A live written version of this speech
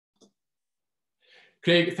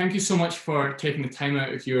Craig, thank you so much for taking the time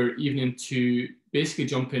out of your evening to basically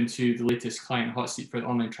jump into the latest client hot seat for the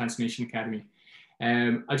Online Transformation Academy.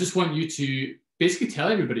 I just want you to basically tell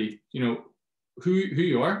everybody, who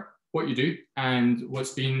you are, what you do, and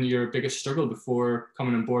what's been your biggest struggle before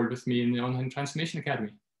coming on board with me in the Online Transformation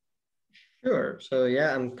Academy. Sure. So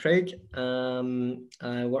yeah, I'm Craig.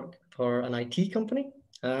 I work for an IT company,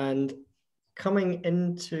 and coming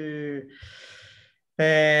into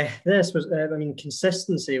this was,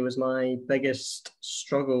 consistency was my biggest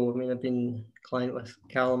struggle. I mean, I've been a client with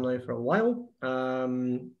Callum now for a while.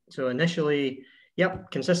 So initially, yep,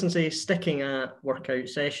 consistency, sticking at workout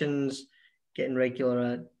sessions, getting regular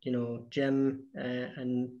at, gym,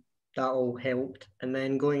 and that all helped. And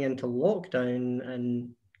then going into lockdown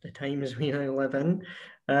and the times we now live in,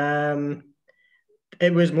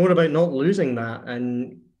 it was more about not losing that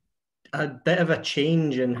and a bit of a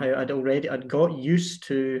change in how I'd got used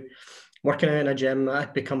to working out in a gym. That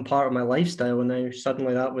had become part of my lifestyle, and now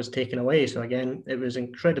suddenly that was taken away. So again, it was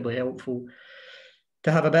incredibly helpful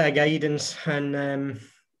to have a bit of guidance and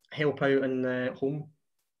help out in the home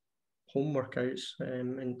workouts,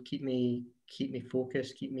 and keep me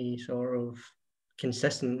focused, keep me sort of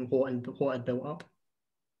consistent in what I'd built up.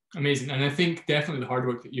 Amazing. And I think definitely the hard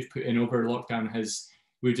work that you've put in over lockdown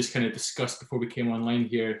we've just kind of discussed before we came online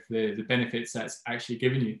here, the benefits that's actually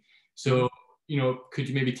given you. So, could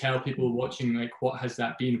you maybe tell people watching, like, what has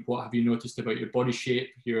that been? What have you noticed about your body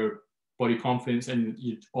shape, your body confidence, and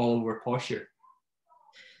all over posture?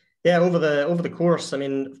 Yeah, over the course, I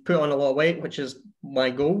mean, I've put on a lot of weight, which is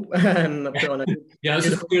my goal. I've put on yeah, let's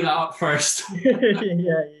just clear that up first. yeah.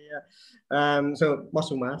 So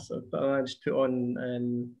muscle mass, I just put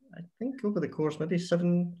on, I think over the course, maybe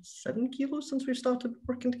seven kilos since we've started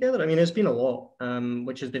working together. I mean, it's been a lot,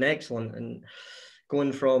 which has been excellent. And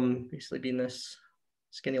going from basically being this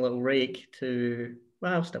skinny little rake to,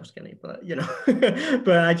 well, still skinny, but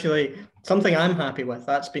but actually something I'm happy with.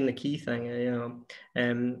 That's been the key thing.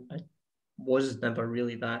 I was never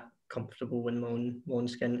really that comfortable in my own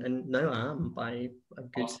skin, and now I am by a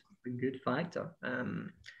good factor.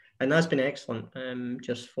 And that's been excellent.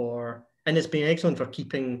 And it's been excellent for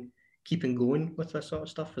keeping going with this sort of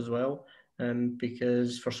stuff as well.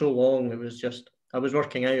 Because for so long it was just I was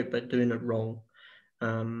working out but doing it wrong.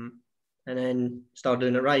 And then start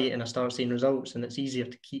doing it right, and I start seeing results, and it's easier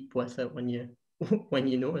to keep with it when you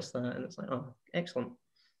notice that, and it's like, oh, excellent.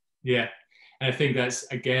 Yeah, and I think that's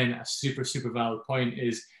again a super valid point.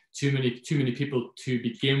 Is too many people to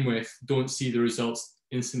begin with don't see the results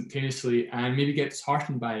instantaneously and maybe get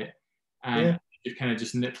disheartened by it, and you've kind of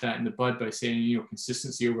just nipped that in the bud by saying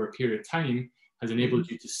consistency over a period of time has enabled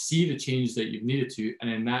you to see the change that you've needed to,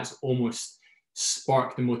 and then that's almost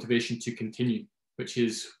sparked the motivation to continue. Which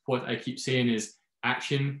is what I keep saying is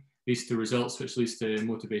action leads to results, which leads to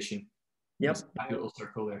motivation. Yep. That little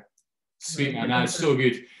circle there. Sweet, man. That's so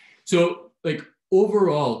good. So, like,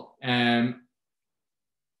 overall,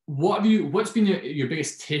 what's been your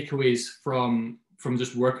biggest takeaways from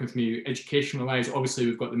just working with me educational wise? Obviously,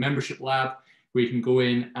 we've got the membership lab where you can go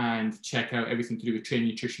in and check out everything to do with training,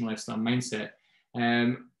 nutrition, lifestyle, mindset.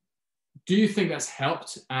 Do you think that's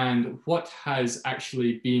helped? And what has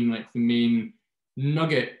actually been like the main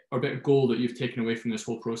nugget or bit of gold that you've taken away from this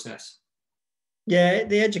whole process? Yeah,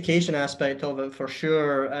 the education aspect of it for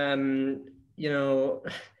sure.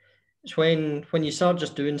 It's when you start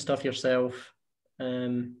just doing stuff yourself,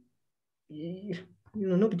 nobody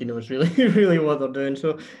knows really what they're doing.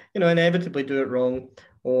 So, inevitably do it wrong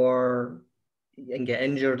and get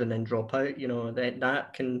injured and then drop out. That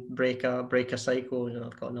can break a cycle.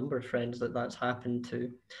 I've got a number of friends that's happened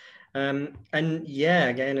to. And yeah,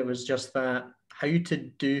 again, it was just that how to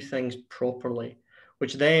do things properly,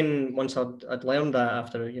 which then once I'd learned that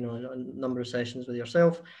after, a number of sessions with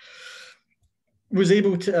yourself, I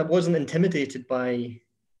wasn't intimidated by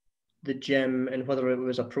the gym and whether it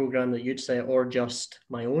was a program that you'd set or just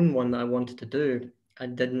my own one that I wanted to do. I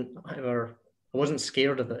wasn't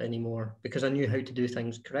scared of it anymore because I knew how to do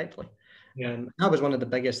things correctly. Yeah. That was one of the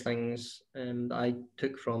biggest things that I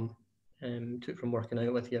took from working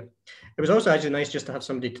out with you. It was also actually nice just to have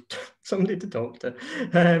somebody to talk to,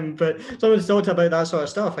 but someone to talk to about that sort of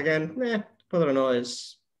stuff. Again, whether or not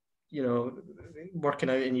it's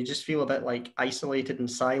working out and you just feel a bit like isolated and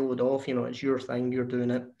siloed off. It's your thing, you're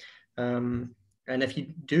doing it. And if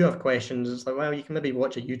you do have questions, it's like, well, you can maybe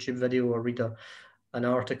watch a YouTube video or read an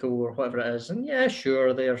article or whatever it is. And yeah,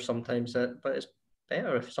 sure, there sometimes but it's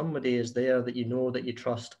better if somebody is there that that you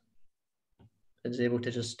trust, is able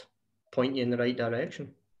to just point you in the right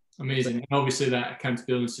direction. Amazing. And obviously that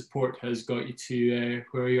accountability and support has got you to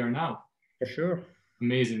where you are now. For sure.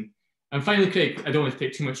 Amazing. And finally, Craig, I don't want to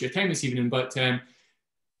take too much of your time this evening, but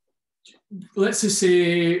let's just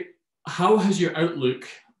say, how has your outlook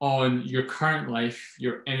on your current life,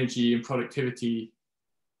 your energy and productivity,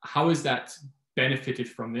 how has that benefited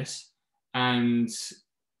from this? And,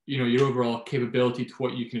 you know, your overall capability to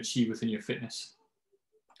what you can achieve within your fitness?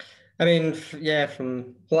 I mean, yeah,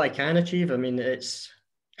 from what I can achieve, I mean, it's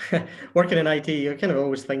working in IT, you kind of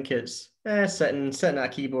always think it's sitting at a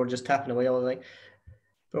keyboard, just tapping away all the thing.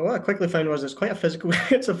 But what I quickly found was it's quite a physical,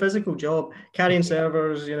 it's a physical job, carrying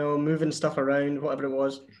servers, you know, moving stuff around, whatever it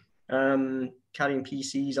was, carrying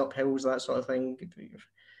PCs up hills, that sort of thing.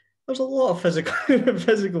 There's a lot of physical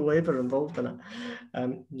physical labor involved in it.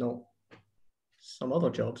 Not some other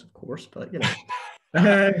jobs, of course, but you know.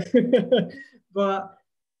 But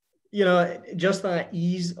you know, just that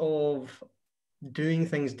ease of doing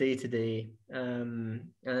things day to day, and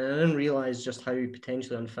I didn't realize just how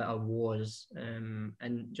potentially unfit I was,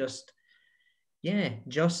 and just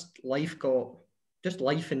just life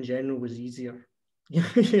in general was easier.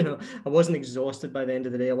 You know, I wasn't exhausted by the end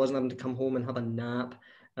of the day. I wasn't having to come home and have a nap.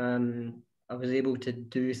 I was able to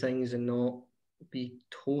do things and not be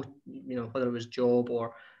you know, whether it was job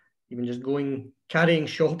or even just carrying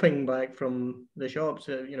shopping back from the shops,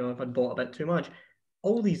 you know, if I'd bought a bit too much.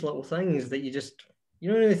 All these little things that you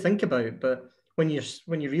don't really think about, but when you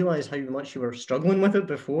realize how much you were struggling with it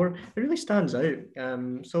before, it really stands out.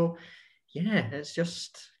 So yeah, it's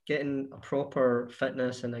just getting a proper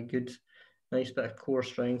fitness and a good, nice bit of core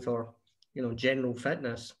strength, or you know, general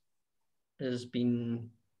fitness has been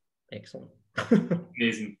excellent.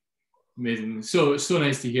 Amazing, amazing. So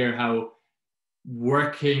nice to hear how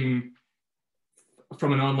working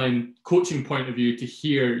from an online coaching point of view, to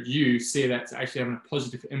hear you say that's actually having a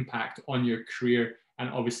positive impact on your career and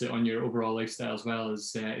obviously on your overall lifestyle as well,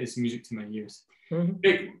 is music to my ears. Mm-hmm.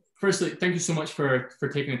 Great. Firstly, thank you so much for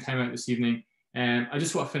taking the time out this evening. I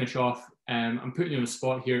just want to finish off. I'm putting you on the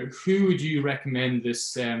spot here. Who would you recommend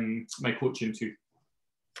this my coaching to?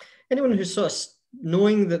 Anyone who's sort of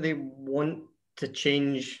knowing that they want to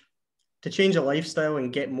change a lifestyle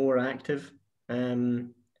and get more active,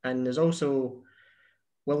 and is also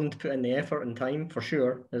willing to put in the effort and time, for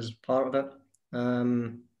sure, as part of it.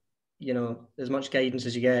 You know, as much guidance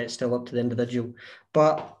as you get, it's still up to the individual.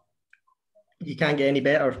 But you can't get any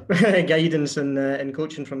better guidance and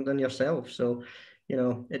coaching than yourself. So, you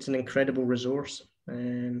know, it's an incredible resource,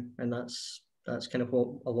 and that's kind of what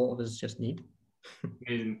a lot of us just need.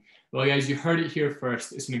 Amazing. Well, guys, you heard it here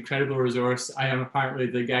first. It's an incredible resource. I am apparently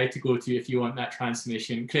the guy to go to if you want that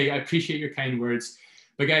transformation. Craig, I appreciate your kind words.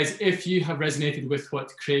 But guys, if you have resonated with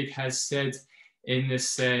what Craig has said in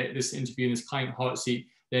this interview, in this client hot seat,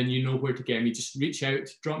 then you know where to get me. Just reach out,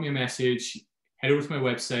 drop me a message, head over to my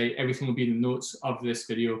website. Everything will be in the notes of this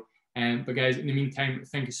video. But guys, in the meantime,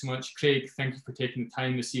 thank you so much. Craig, thank you for taking the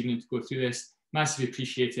time this evening to go through this. Massively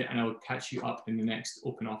appreciate it. And I will catch you up in the next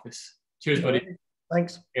open office. Cheers, buddy.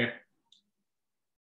 Thanks. Here.